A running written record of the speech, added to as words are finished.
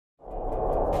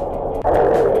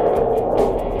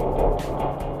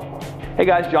Hey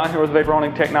guys, John here with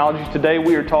Vaporonic Technologies. Today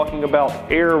we are talking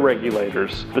about air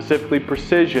regulators, specifically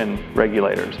precision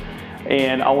regulators.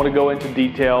 And I want to go into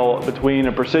detail between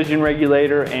a precision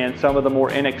regulator and some of the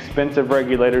more inexpensive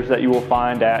regulators that you will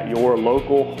find at your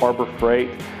local Harbor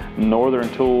Freight, Northern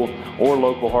Tool, or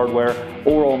local hardware,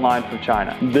 or online from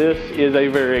China. This is a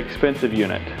very expensive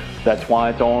unit. That's why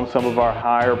it's on some of our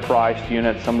higher priced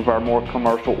units, some of our more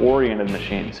commercial oriented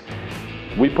machines.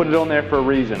 We put it on there for a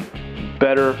reason.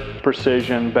 Better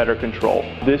precision, better control.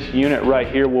 This unit right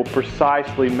here will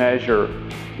precisely measure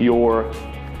your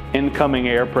incoming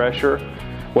air pressure,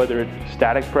 whether it's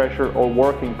static pressure or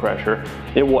working pressure.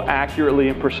 It will accurately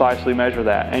and precisely measure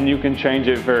that, and you can change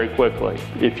it very quickly.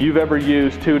 If you've ever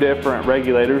used two different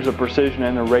regulators, a precision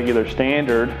and a regular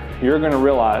standard, you're going to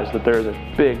realize that there's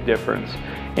a big difference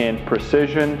in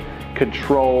precision,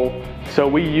 control. So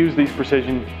we use these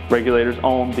precision regulators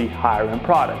on the higher end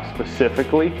products,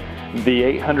 specifically the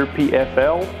 800P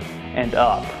FL and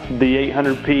up. The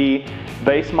 800P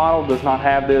base model does not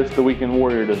have this, the Weekend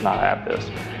Warrior does not have this.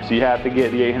 So you have to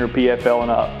get the 800P FL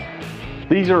and up.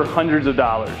 These are hundreds of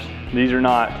dollars. These are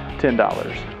not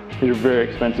 $10. These are very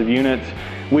expensive units.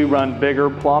 We run bigger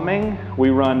plumbing, we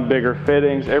run bigger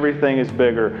fittings, everything is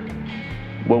bigger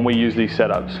when we use these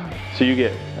setups. So you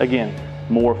get, again,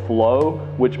 more flow,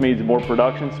 which means more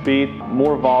production speed,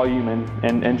 more volume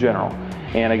in general.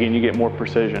 And again, you get more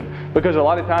precision. Because a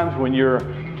lot of times when you're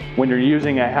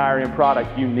using a higher end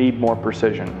product, you need more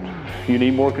precision. You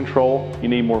need more control, you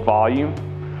need more volume,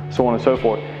 so on and so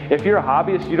forth. If you're a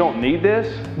hobbyist, you don't need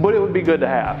this, but it would be good to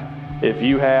have. If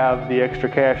you have the extra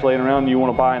cash laying around and you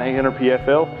want to buy an 800P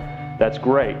FL, that's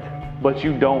great, but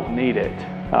you don't need it.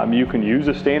 You can use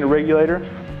a standard regulator,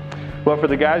 but for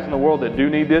the guys in the world that do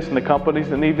need this and the companies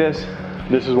that need this,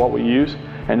 this is what we use.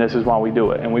 And this is why we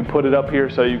do it. And we put it up here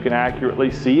so you can accurately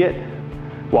see it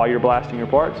while you're blasting your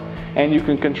parts, and you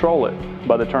can control it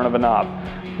by the turn of a knob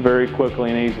very quickly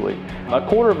and easily. A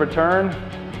quarter of a turn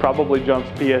probably jumps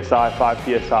PSI, 5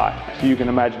 PSI. So you can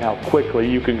imagine how quickly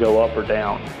you can go up or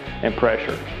down in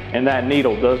pressure. And that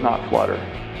needle does not flutter.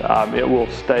 It will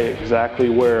stay exactly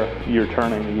where you're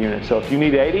turning the unit. So if you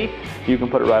need 80, you can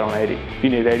put it right on 80. If you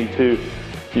need 82,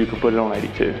 you can put it on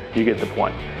 82. You get the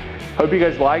point. Hope you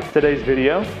guys liked today's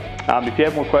video. If you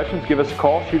have more questions, give us a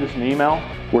call, shoot us an email.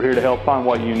 We're here to help find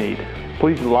what you need.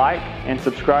 Please like and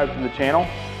subscribe to the channel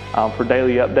for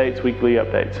daily updates, weekly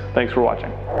updates. Thanks for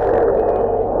watching.